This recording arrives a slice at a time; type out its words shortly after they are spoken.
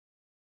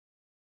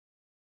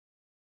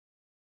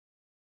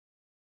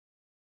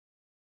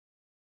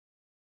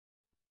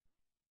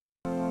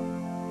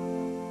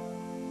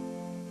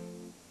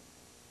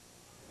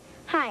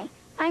Hi,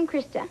 I'm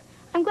Krysta.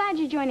 I'm glad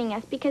you're joining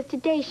us because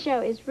today's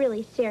show is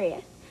really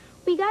serious.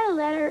 We got a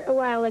letter a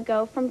while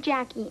ago from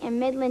Jackie in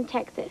Midland,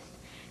 Texas.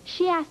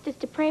 She asked us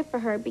to pray for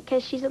her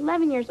because she's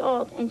 11 years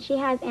old and she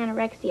has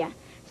anorexia.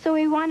 So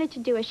we wanted to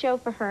do a show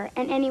for her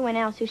and anyone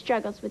else who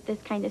struggles with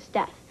this kind of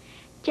stuff.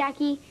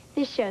 Jackie,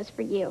 this show's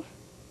for you.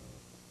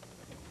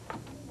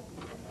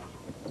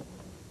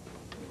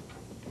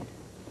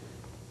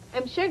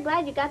 I'm sure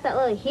glad you got that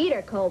little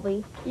heater,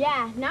 Colby.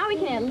 Yeah, now we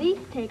can at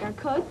least take our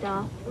coats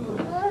off.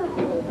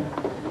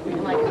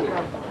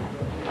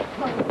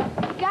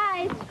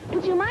 Guys,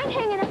 would you mind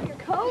hanging up your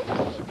coats?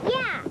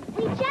 Yeah,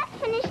 we just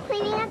finished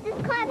cleaning up this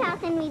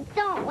clubhouse and we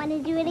don't want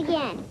to do it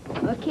again.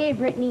 Okay,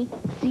 Brittany.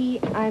 See,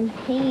 I'm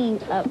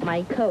hanging up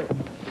my coat.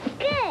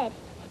 Good.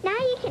 Now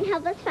you can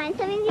help us find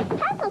some of these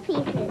puzzle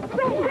pieces.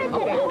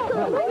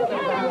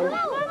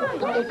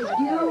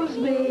 Excuse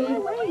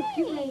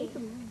me.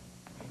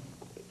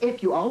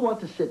 If you all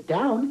want to sit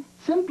down,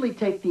 simply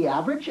take the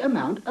average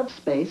amount of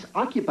space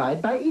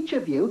occupied by each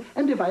of you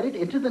and divide it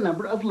into the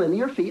number of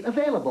linear feet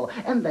available.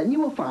 And then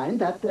you will find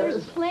that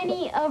There's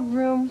plenty of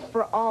room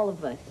for all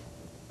of us.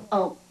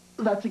 Oh,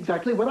 that's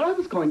exactly what I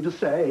was going to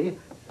say.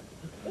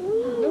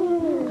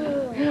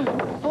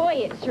 Boy,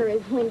 it sure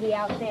is windy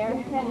out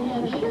there.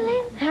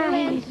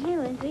 Hi.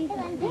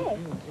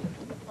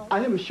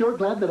 I am sure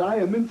glad that I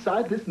am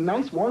inside this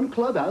nice warm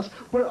clubhouse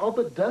where all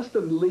the dust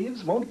and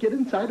leaves won't get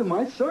inside of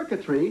my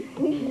circuitry.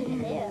 Oh,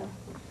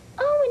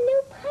 a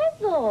new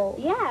puzzle.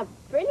 Yeah,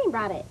 Brittany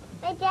brought it.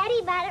 My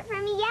daddy bought it for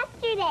me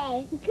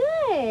yesterday.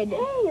 Good.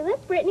 Hey,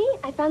 look, Brittany.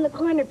 I found the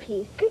corner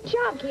piece. Good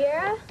job,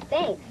 Kiera.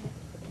 Thanks.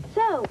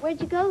 So,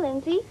 where'd you go,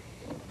 Lindsay?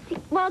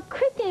 Well,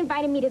 Kristen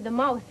invited me to the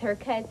mall with her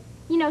because,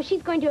 you know,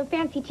 she's going to a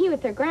fancy tea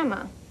with her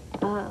grandma.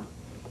 Oh.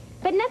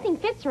 But nothing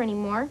fits her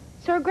anymore,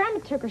 so her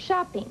grandma took her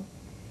shopping.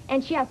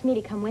 And she asked me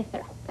to come with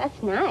her.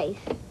 That's nice.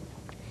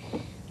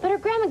 But her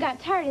grandma got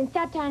tired and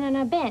sat down on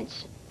a bench.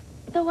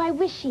 Though I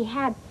wish she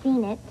had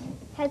seen it.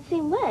 Had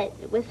seen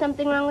what? Was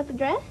something wrong with the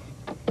dress?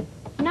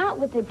 Not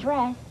with the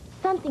dress.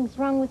 Something's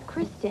wrong with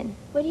Kristen.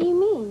 What do you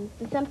mean?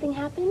 Did something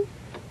happen?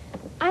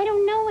 I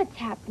don't know what's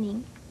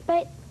happening.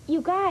 But,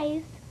 you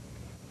guys,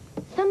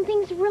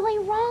 something's really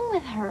wrong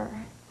with her.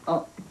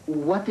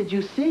 What did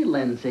you see,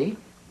 Lindsay?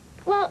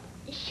 Well,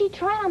 she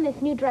tried on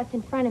this new dress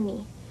in front of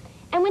me.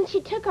 And when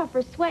she took off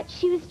her sweat,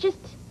 she was just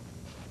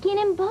skin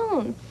and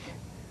bones.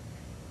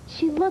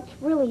 She looked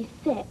really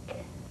sick.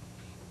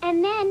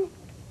 And then,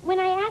 when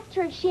I asked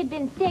her if she had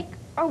been sick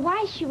or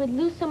why she would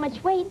lose so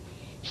much weight,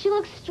 she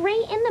looked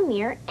straight in the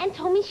mirror and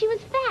told me she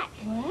was fat.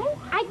 What?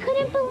 I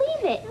couldn't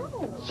believe it.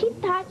 She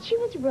thought she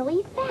was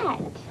really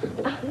fat.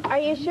 Are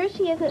you sure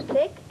she isn't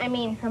sick? I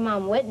mean, her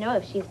mom would know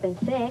if she's been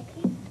sick.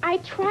 I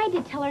tried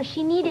to tell her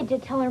she needed to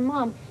tell her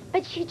mom,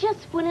 but she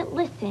just wouldn't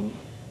listen.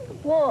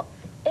 Well,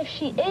 if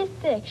she is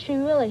sick, she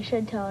really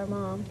should tell her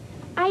mom.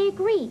 I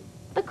agree,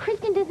 but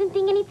Kristen doesn't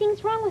think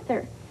anything's wrong with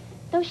her,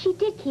 though she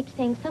did keep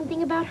saying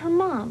something about her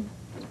mom.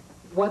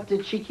 What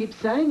did she keep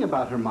saying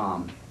about her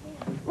mom?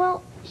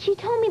 Well, she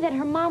told me that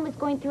her mom was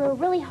going through a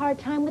really hard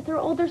time with her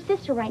older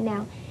sister right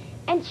now,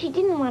 and she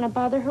didn't want to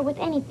bother her with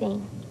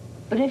anything.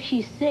 But if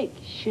she's sick,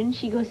 shouldn't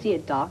she go see a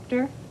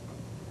doctor?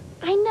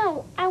 I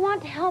know. I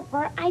want to help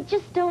her. I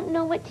just don't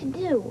know what to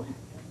do.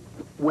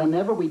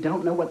 Whenever we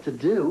don't know what to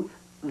do,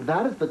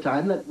 that is the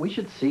time that we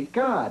should seek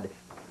God.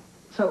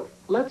 So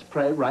let's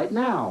pray right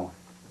now.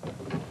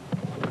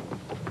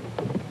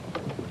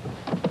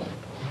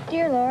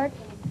 Dear Lord,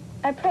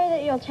 I pray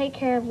that you'll take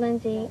care of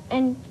Lindsay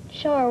and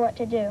show her what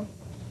to do.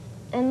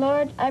 And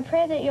Lord, I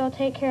pray that you'll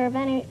take care of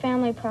any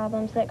family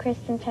problems that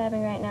Kristen's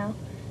having right now.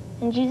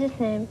 In Jesus'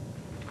 name,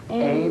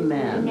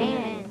 Amen.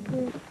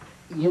 Amen.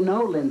 You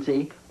know,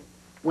 Lindsay,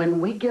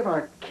 when we give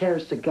our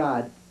cares to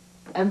God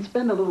and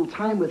spend a little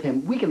time with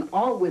him, we can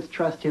always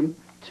trust him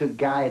to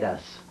guide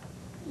us.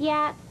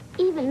 Yeah,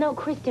 even though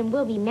Kristen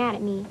will be mad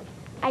at me,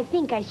 I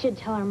think I should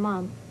tell her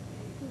mom.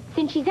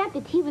 Since she's at the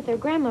tea with her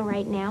grandma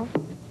right now,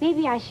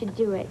 maybe I should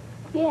do it.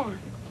 Yeah.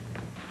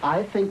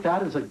 I think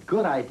that is a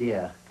good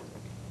idea.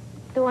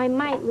 Though I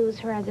might lose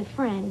her as a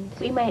friend.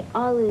 We might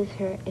all lose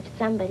her if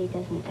somebody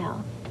doesn't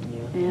tell.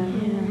 Yeah.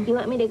 You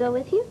want me to go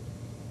with you?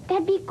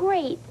 That'd be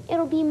great.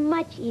 It'll be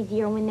much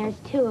easier when there's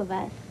two of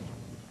us.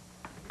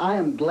 I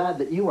am glad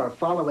that you are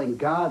following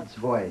God's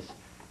voice.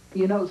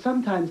 You know,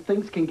 sometimes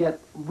things can get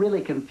really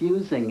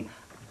confusing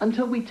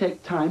until we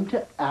take time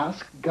to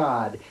ask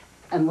God.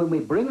 And when we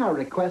bring our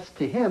requests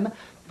to him,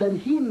 then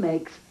he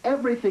makes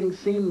everything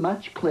seem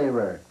much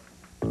clearer.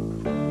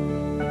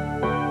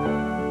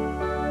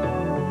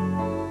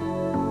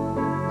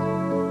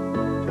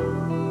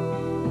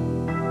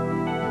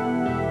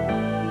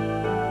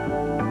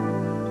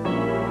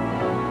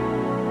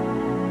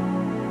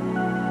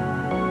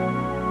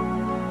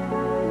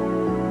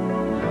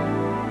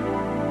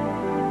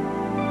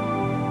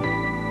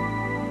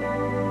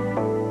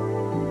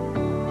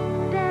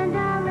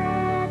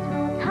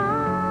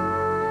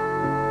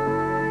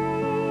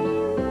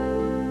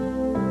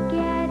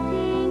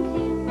 Getting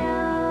to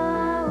know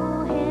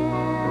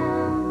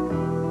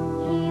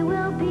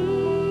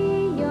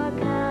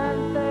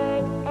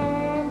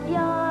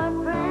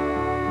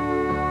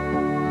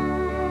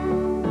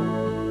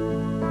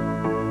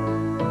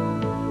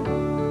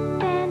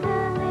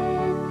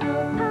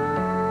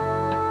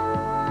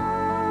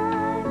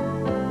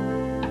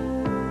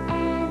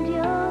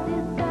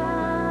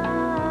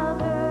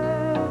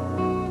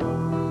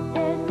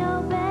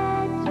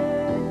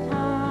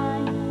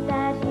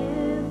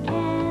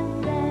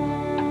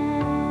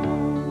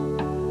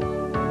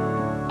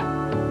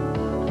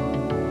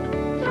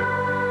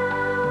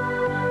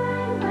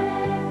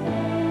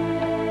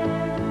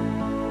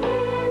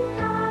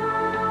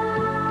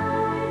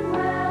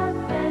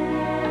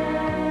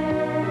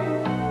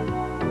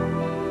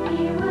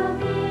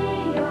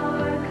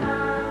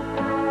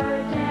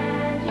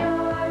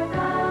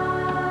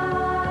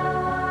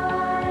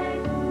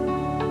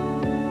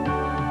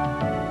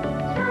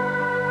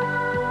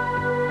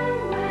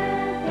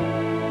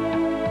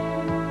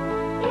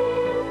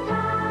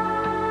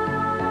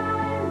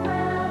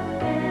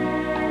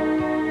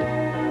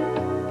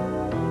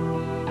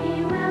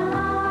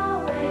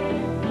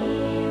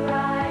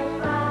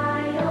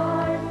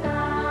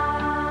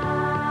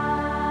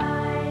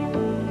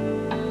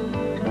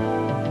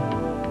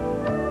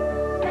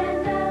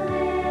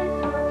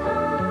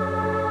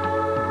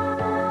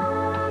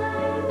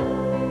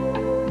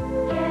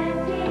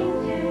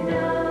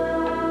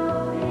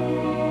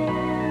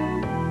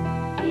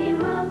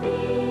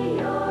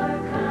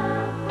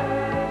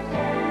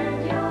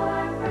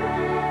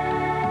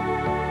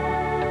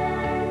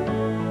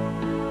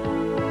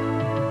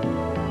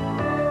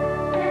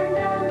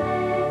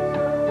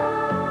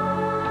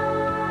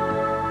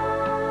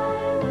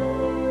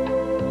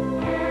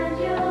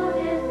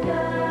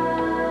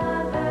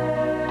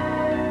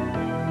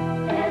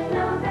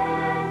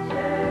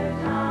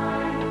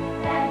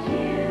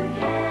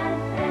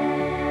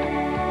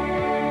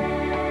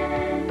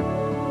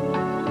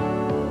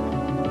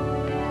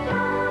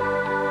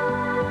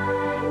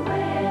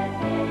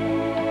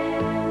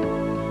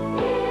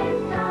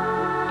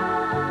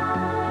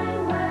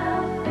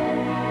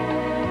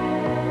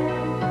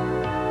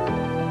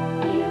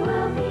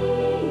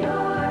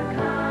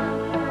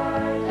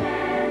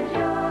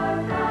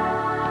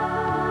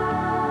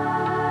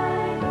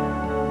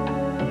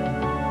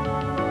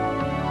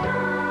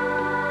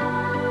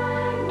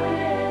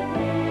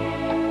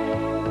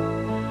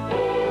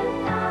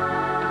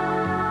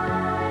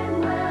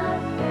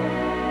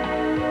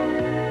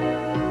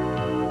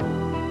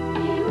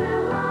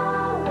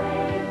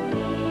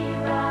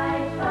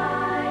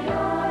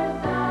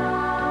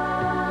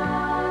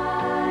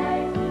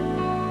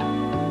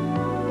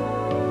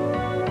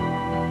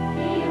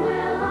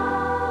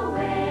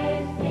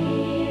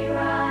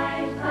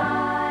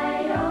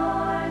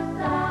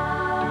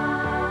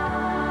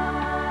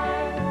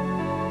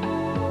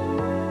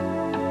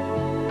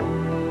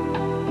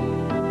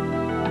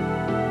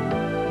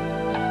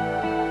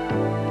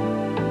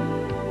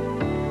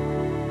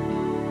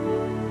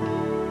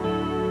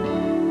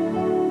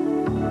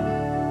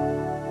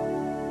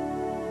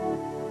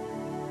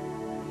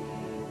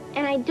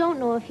don't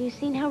know if you've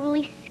seen how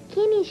really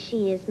skinny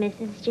she is,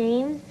 Mrs.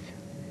 James.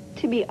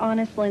 To be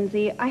honest,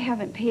 Lindsay, I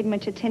haven't paid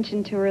much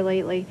attention to her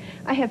lately.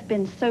 I have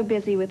been so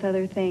busy with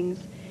other things.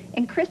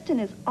 And Kristen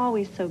is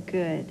always so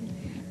good.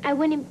 I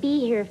wouldn't be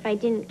here if I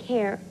didn't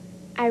care.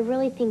 I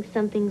really think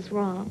something's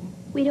wrong.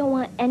 We don't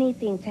want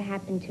anything to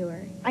happen to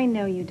her. I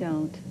know you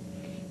don't.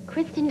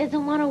 Kristen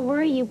doesn't want to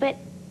worry you, but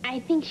I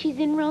think she's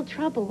in real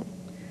trouble.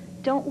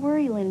 Don't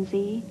worry,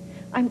 Lindsay.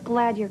 I'm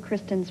glad you're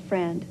Kristen's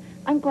friend.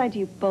 I'm glad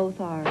you both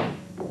are.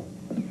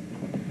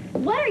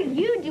 What are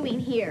you doing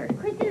here?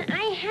 Kristen,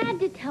 I had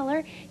to tell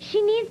her.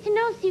 She needs to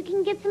know so you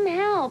can get some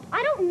help.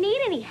 I don't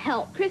need any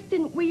help.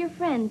 Kristen, we're your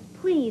friends.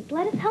 Please,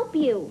 let us help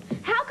you.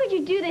 How could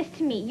you do this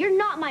to me? You're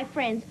not my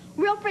friends.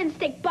 Real friends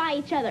stick by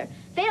each other.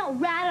 They don't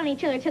rat on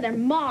each other to their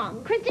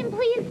mom. Kristen,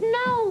 please,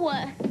 no.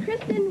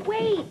 Kristen,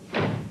 wait.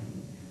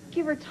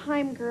 Give her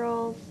time,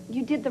 girls.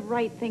 You did the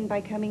right thing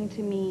by coming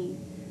to me.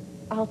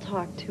 I'll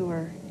talk to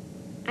her.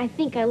 I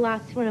think I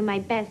lost one of my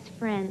best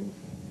friends.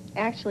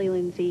 Actually,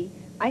 Lindsay,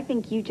 I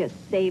think you just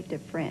saved a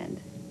friend.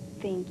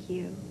 Thank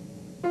you.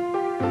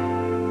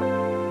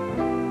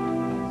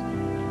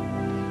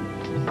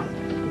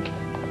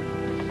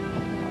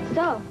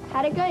 So,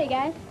 how'd it go, you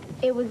guys?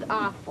 It was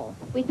awful.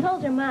 We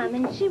told her mom,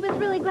 and she was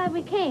really glad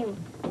we came.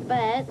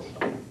 But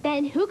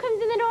Then who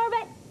comes in the door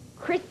but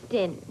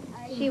Kristen,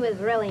 she was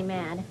really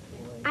mad.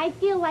 I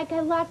feel like I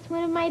lost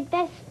one of my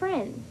best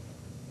friends.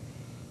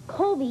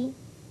 Colby,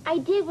 I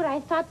did what I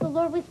thought the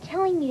Lord was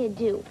telling me to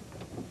do.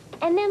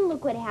 And then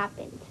look what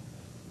happened.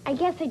 I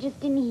guess I just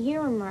didn't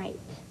hear him right.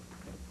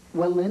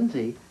 Well,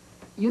 Lindsay,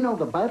 you know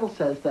the Bible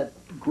says that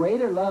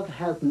greater love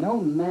has no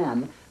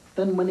man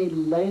than when he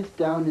lays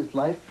down his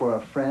life for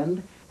a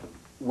friend.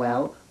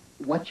 Well,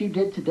 what you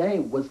did today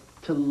was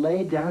to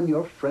lay down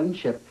your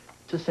friendship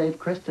to save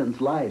Kristen's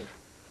life.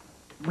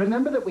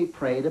 Remember that we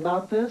prayed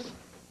about this?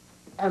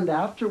 And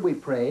after we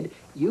prayed,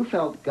 you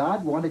felt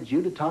God wanted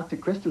you to talk to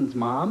Kristen's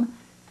mom?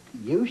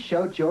 You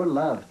showed your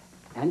love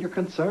and your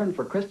concern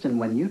for Kristen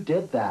when you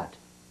did that.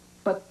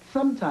 But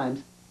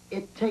sometimes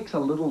it takes a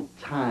little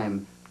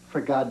time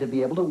for God to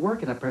be able to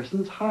work in a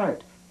person's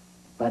heart.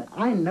 But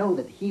I know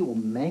that he will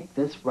make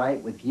this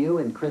right with you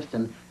and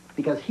Kristen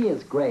because he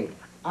is great.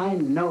 I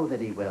know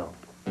that he will.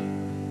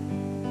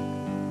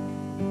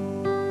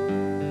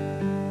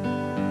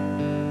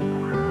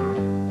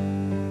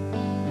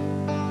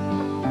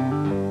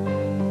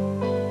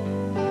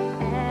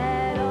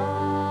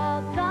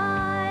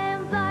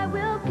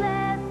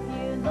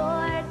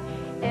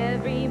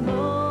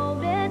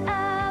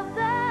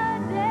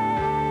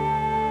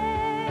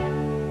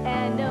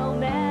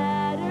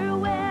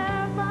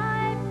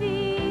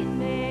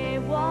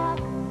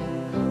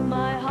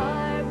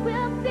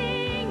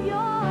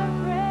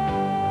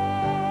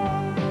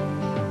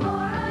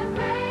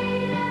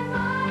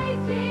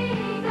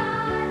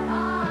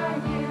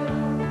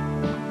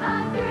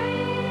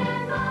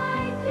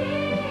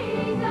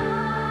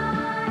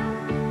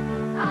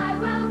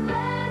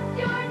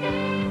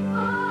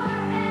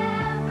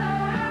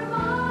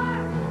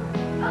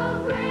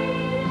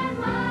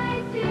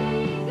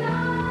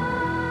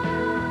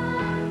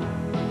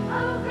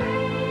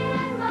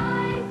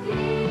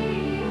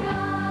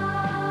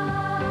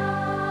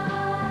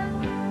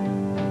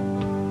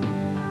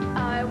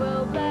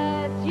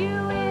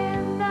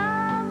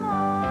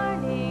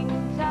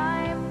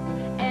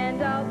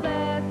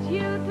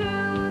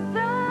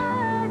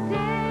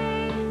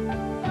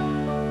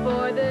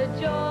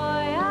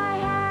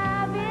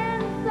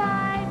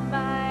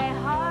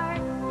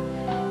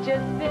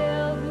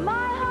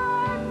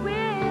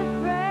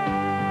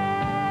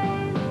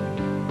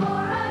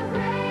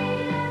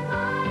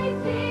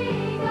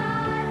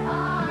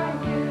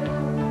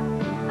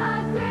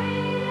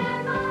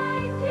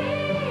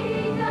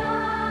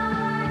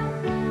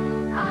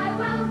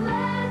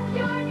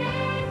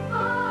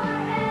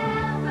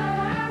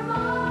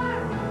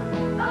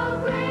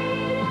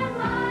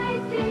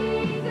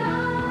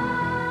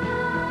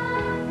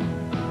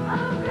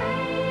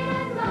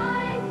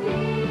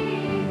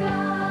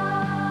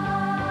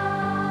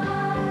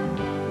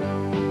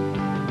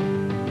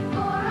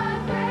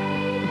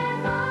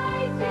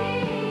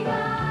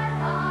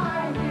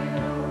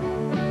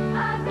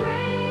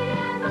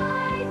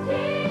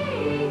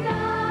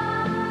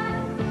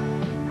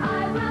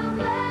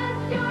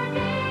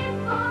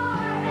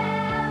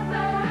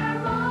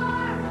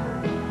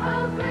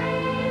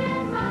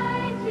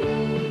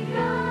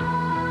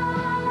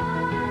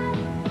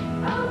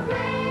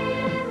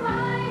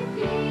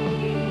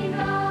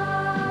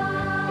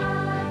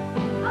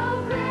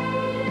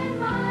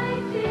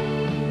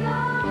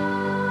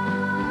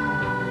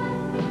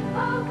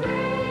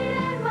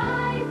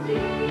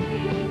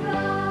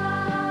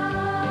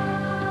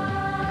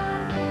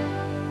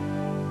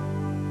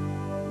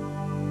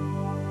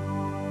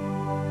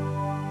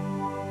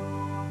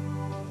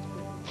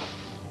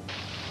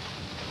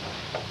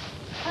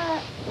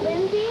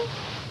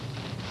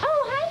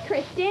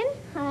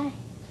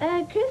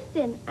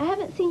 Kristen, I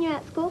haven't seen you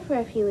at school for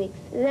a few weeks.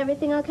 Is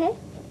everything okay?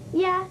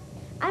 Yeah,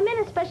 I'm in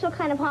a special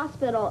kind of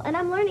hospital, and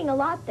I'm learning a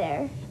lot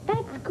there.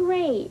 That's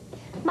great.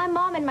 My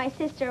mom and my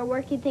sister are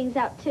working things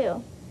out,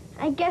 too.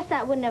 I guess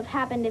that wouldn't have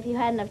happened if you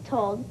hadn't have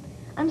told.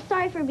 I'm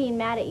sorry for being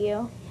mad at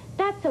you.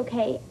 That's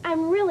okay.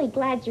 I'm really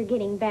glad you're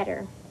getting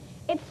better.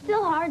 It's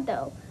still hard,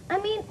 though. I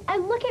mean, I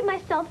look at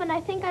myself and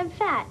I think I'm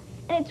fat,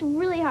 and it's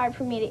really hard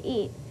for me to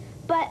eat.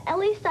 But at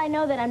least I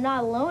know that I'm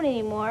not alone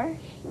anymore.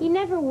 You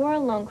never were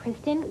alone,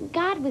 Kristen.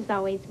 God was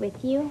always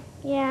with you.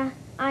 Yeah,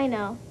 I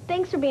know.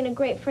 Thanks for being a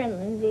great friend,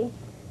 Lindsay.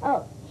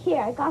 Oh,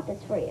 here, I got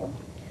this for you.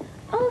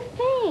 Oh,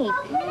 thanks.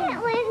 Open it,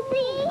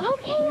 Lindsay.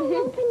 Okay, I'll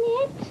open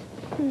it.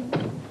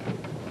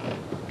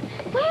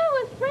 Wow,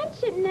 a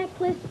friendship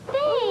necklace.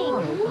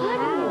 Thanks.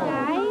 Wow.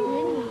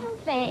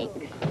 Guys.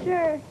 Thanks.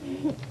 Sure.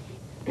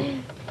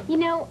 You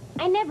know,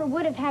 I never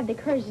would have had the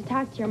courage to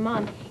talk to your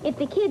mom if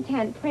the kids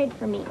hadn't prayed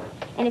for me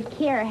and if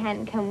Kiera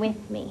hadn't come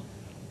with me.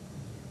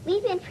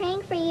 We've been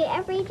praying for you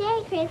every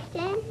day,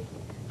 Kristen.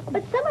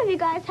 But some of you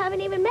guys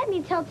haven't even met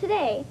me till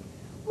today.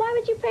 Why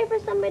would you pray for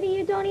somebody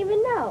you don't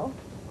even know?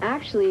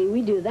 Actually,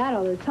 we do that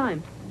all the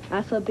time.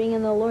 That's what being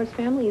in the Lord's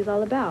family is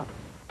all about.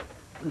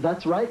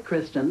 That's right,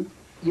 Kristen.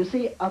 You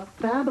see, a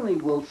family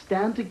will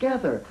stand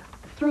together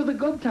through the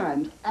good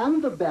times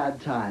and the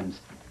bad times.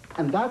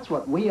 And that's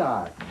what we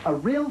are, a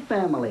real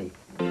family,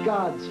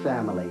 God's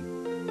family.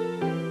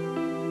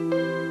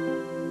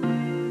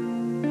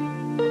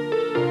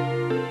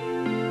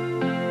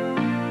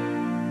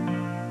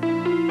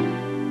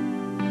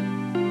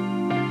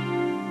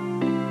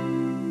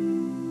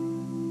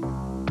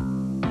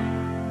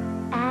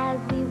 As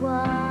we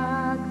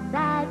walk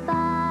side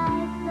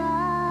by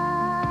side,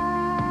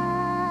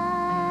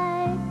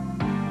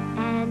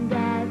 and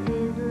as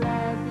His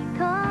love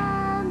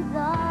becomes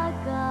our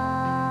guide,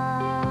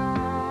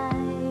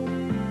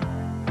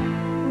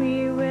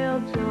 we will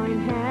join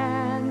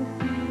hands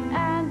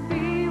and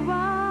be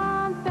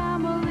one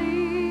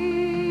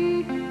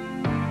family,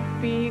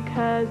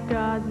 because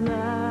God's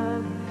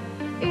love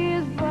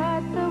is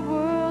what the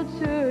world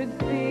should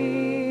see.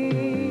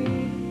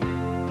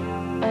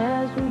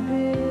 As we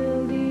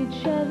build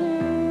each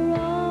other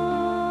up,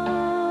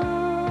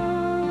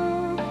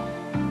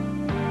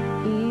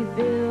 He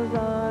fills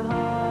our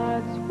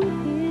hearts with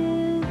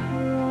His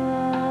love.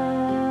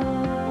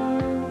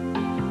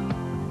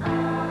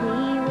 We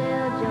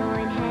will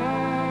join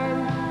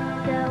hands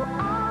so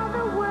all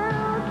the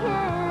world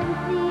can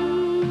see.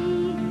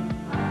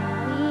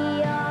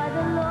 We are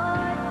the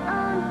Lord's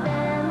own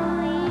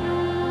family.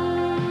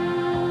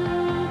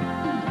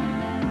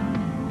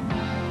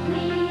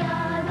 We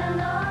are the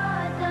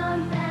Lord's own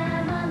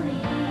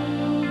family.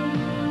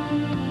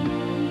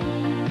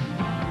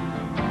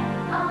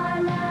 Our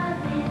love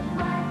is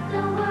what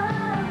the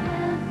world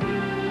will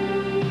see.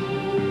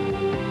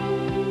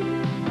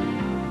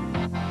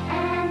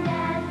 And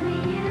as we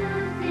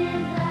use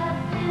His love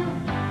to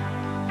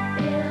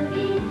build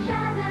each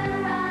other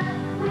up,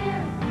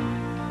 we're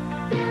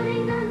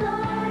building the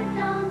Lord's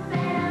own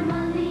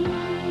family.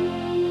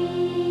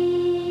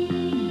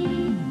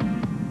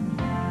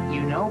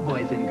 You know,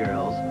 boys and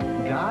girls,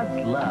 God's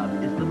love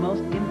is the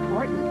most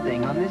important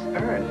thing on this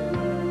earth.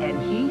 And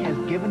He has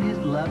given His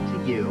love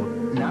to you,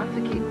 not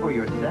to keep for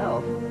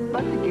yourself,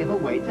 but to give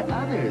away to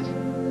others.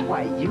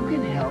 Why, you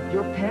can help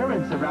your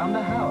parents around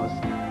the house,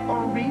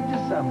 or read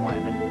to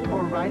someone,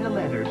 or write a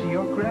letter to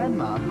your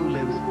grandma who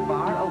lives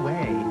far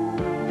away.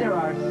 There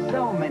are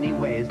so many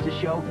ways to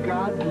show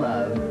God's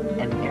love,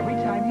 and every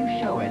time you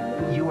show it,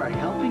 you are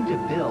helping to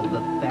build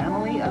the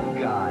family of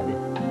God.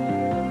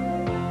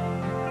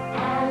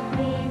 As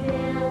we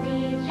build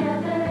each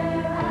other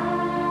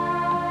up,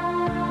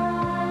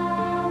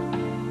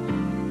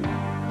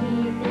 He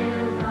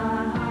fills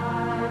our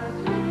hearts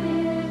with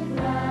His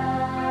love.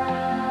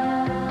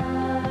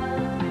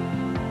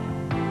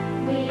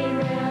 We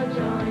will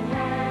join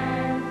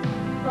hands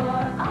for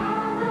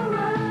all the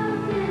world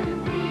to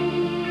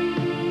see.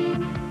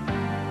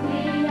 We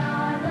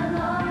are the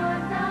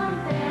Lord's own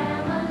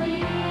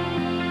family.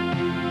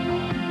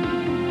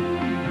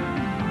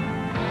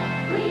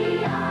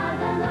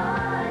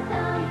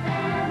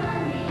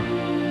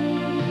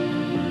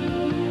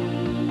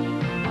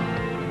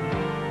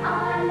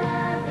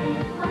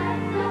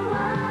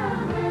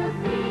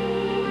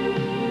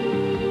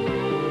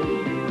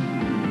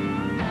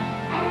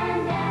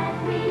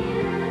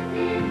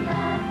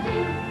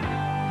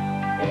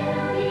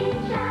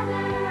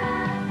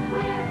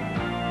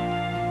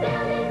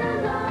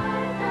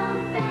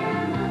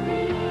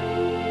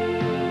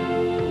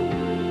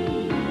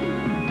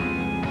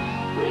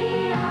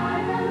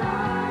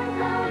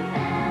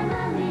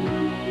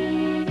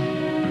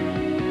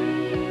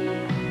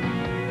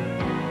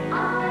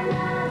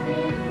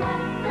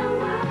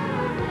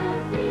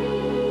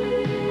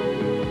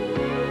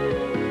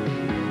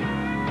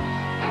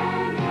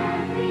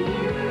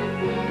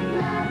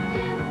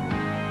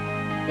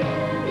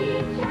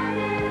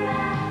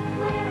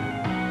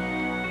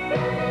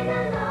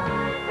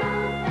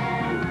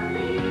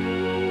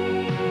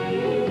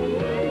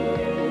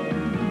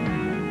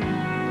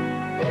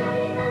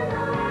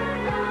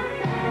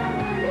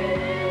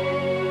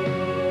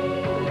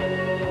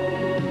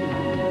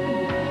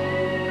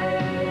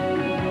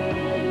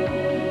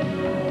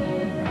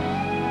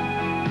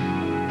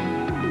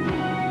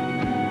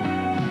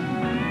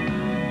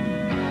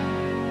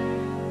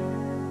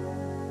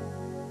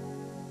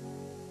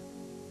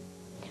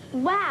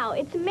 Wow,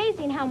 it's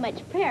amazing how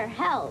much prayer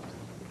helps.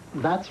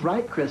 That's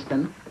right,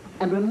 Kristen.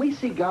 And when we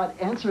see God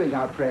answering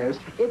our prayers,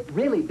 it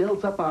really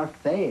builds up our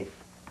faith.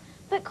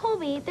 But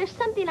Colby, there's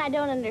something I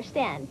don't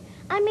understand.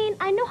 I mean,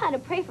 I know how to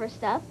pray for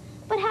stuff,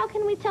 but how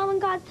can we tell when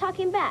God's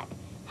talking back?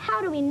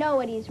 How do we know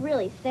what he's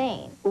really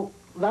saying? Well,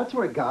 that's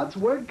where God's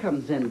Word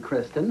comes in,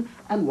 Kristen.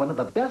 And one of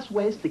the best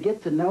ways to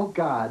get to know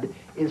God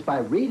is by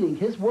reading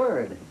his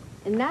Word.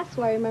 And that's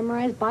why we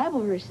memorize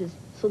Bible verses,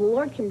 so the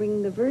Lord can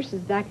bring the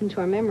verses back into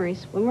our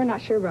memories when we're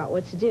not sure about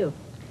what to do.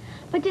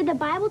 But did the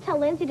Bible tell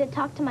Lindsey to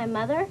talk to my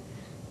mother?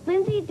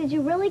 Lindsey, did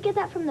you really get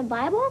that from the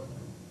Bible?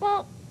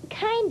 Well,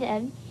 kind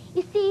of.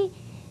 You see,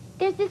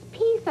 there's this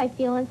peace I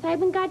feel inside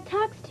when God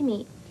talks to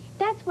me.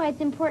 That's why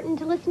it's important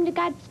to listen to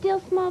God's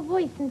still small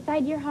voice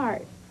inside your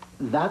heart.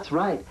 That's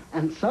right.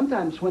 And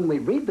sometimes when we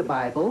read the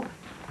Bible,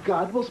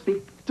 God will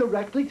speak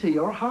directly to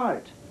your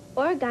heart.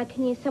 Or God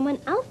can use someone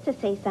else to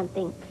say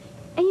something,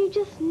 and you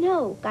just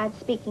know God's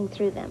speaking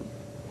through them.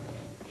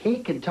 He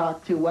can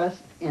talk to us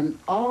in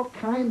all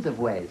kinds of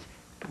ways.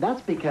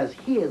 That's because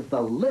he is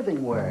the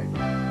living Word.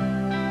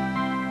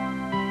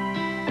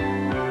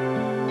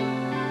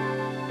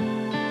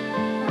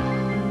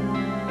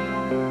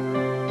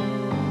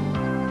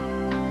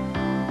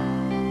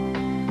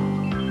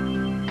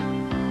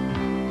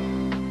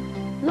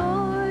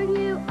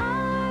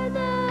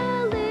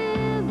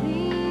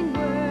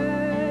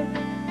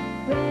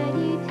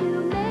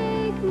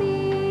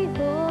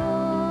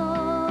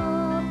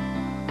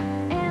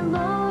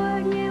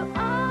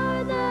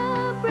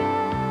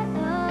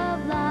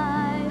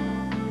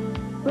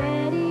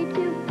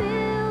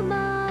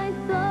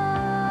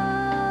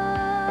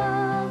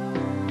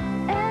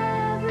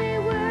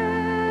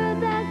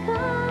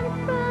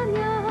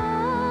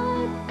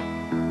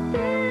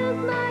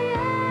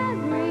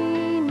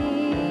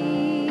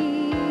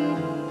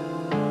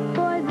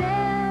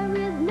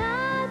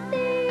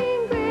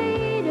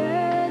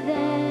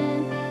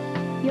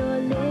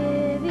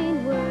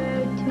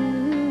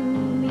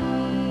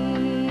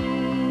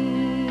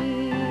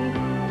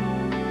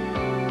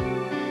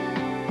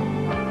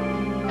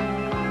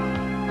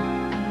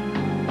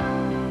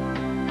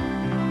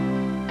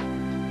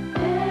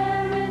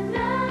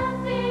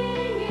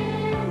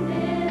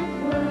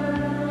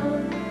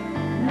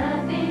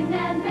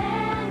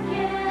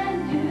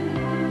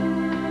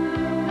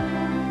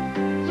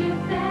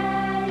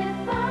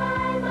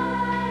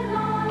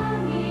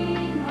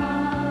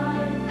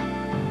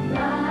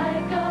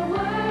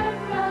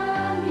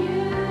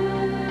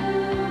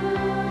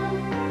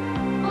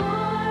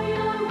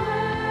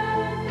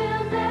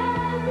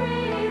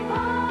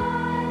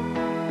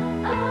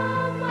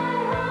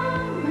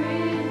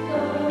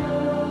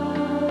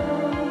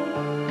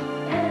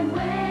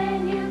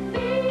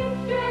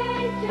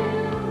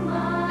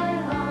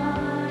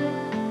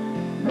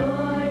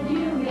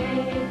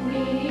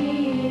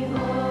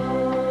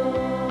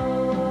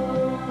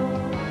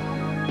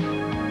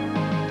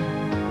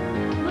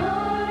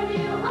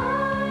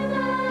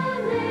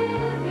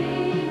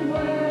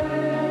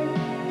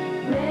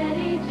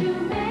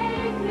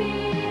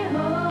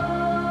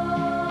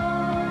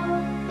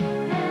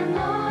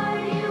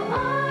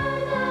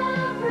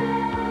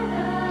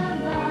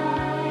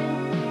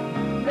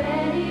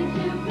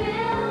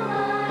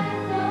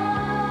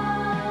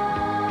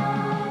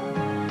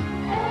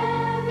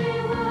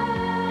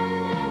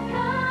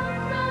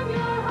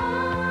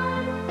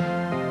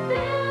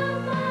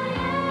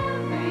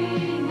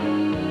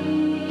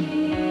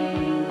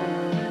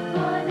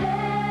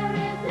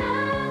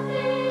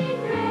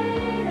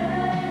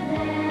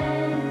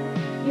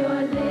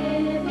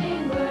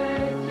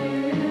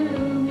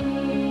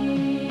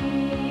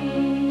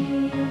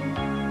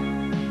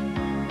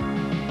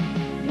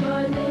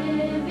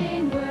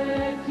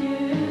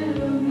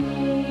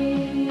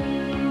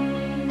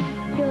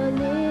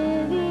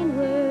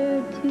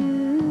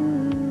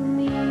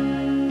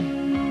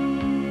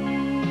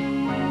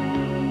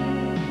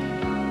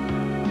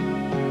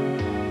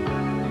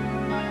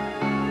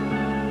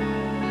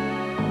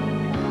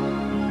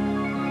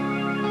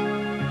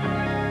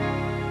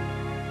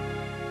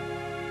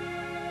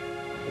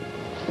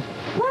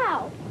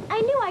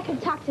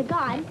 To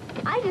God.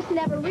 I just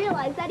never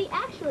realized that he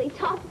actually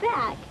talked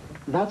back.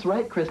 That's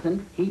right,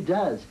 Kristen. He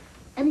does.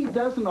 And he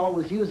doesn't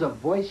always use a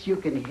voice you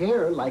can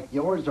hear like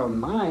yours or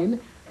mine,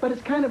 but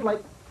it's kind of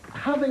like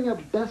having a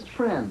best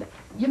friend.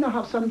 You know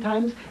how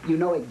sometimes you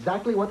know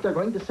exactly what they're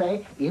going to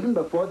say even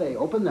before they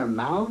open their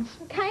mouths?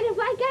 Kind of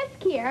like us,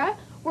 Kiera.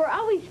 We're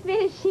always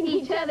finishing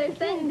each other's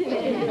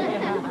sentences.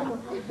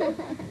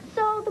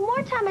 So the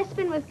more time I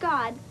spend with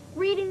God,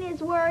 reading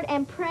his word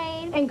and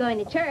praying and going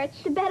to church,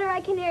 the better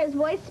I can hear his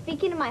voice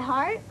speaking in my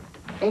heart.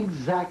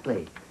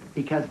 Exactly.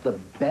 Because the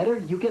better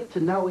you get to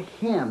know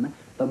him,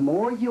 the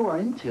more you are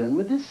in tune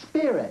with his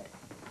spirit.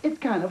 It's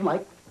kind of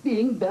like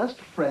being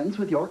best friends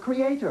with your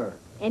Creator.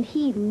 And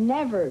he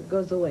never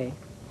goes away.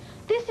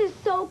 This is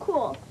so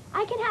cool.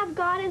 I can have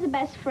God as a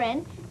best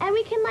friend, and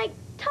we can, like,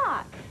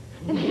 talk.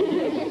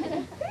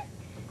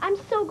 I'm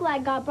so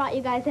glad God brought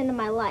you guys into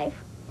my life.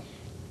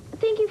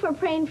 Thank you for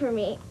praying for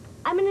me.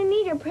 I'm going to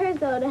need your prayers,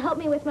 though, to help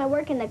me with my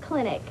work in the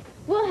clinic.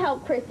 We'll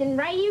help, Kristen.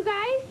 Right, you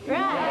guys?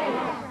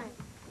 Right.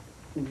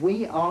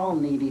 We all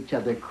need each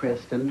other,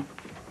 Kristen,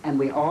 and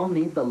we all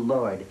need the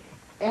Lord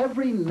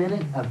every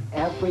minute of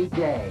every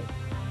day.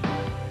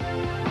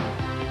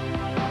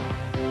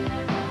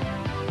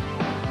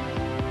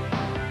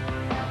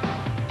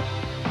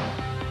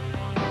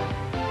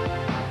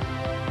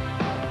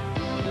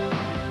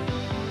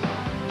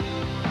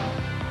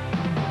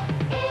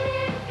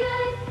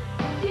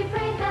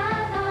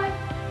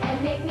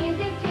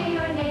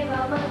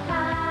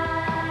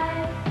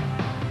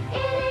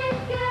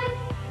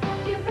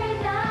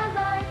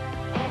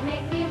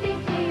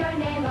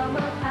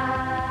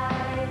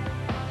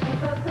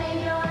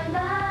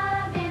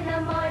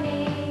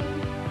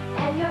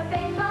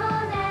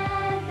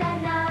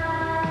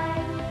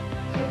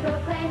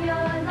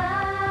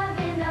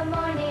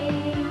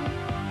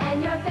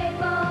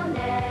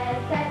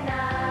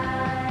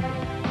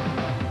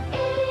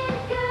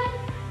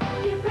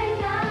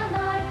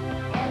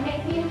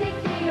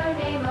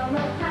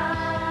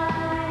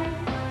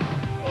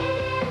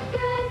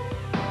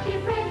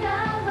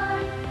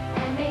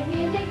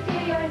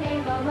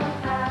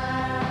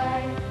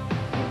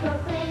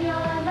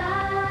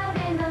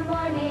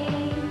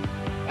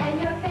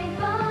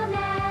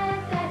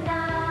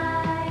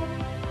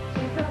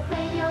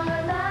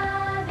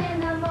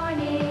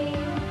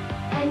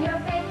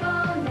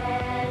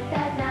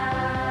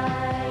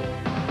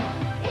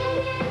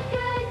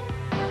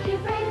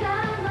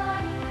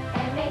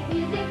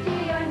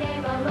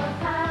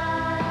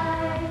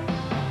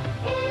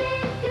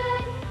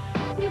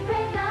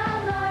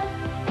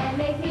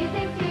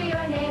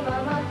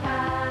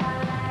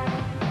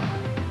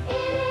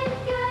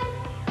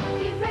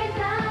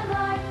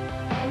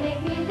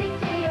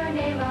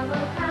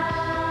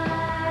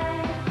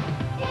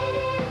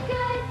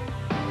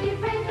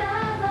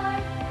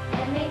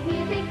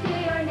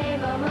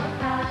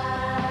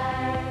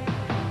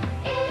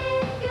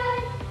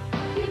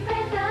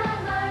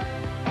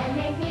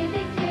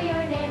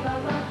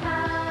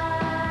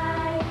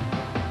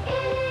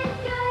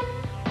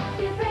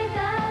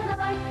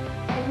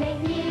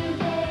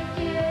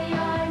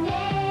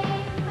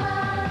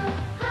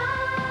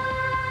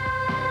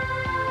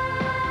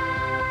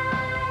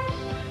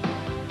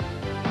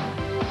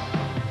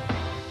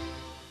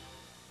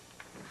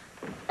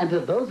 And to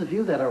those of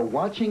you that are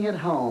watching at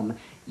home,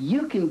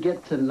 you can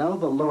get to know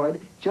the Lord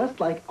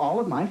just like all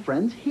of my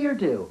friends here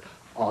do.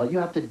 All you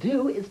have to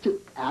do is to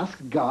ask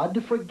God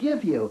to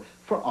forgive you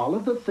for all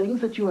of the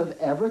things that you have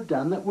ever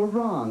done that were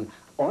wrong,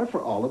 or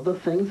for all of the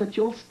things that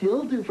you'll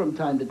still do from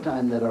time to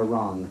time that are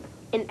wrong.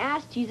 And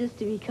ask Jesus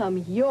to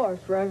become your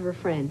forever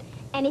friend.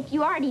 And if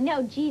you already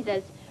know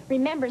Jesus,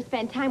 remember to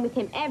spend time with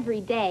him every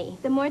day.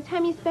 The more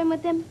time you spend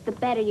with him, the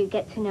better you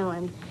get to know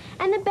him.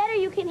 And the better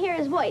you can hear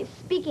his voice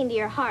speaking to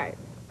your heart.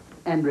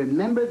 And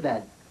remember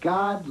that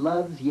God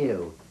loves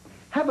you.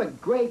 Have a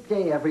great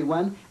day,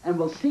 everyone, and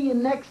we'll see you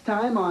next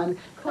time on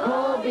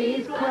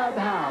Colby's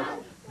Clubhouse.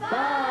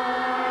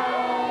 Bye!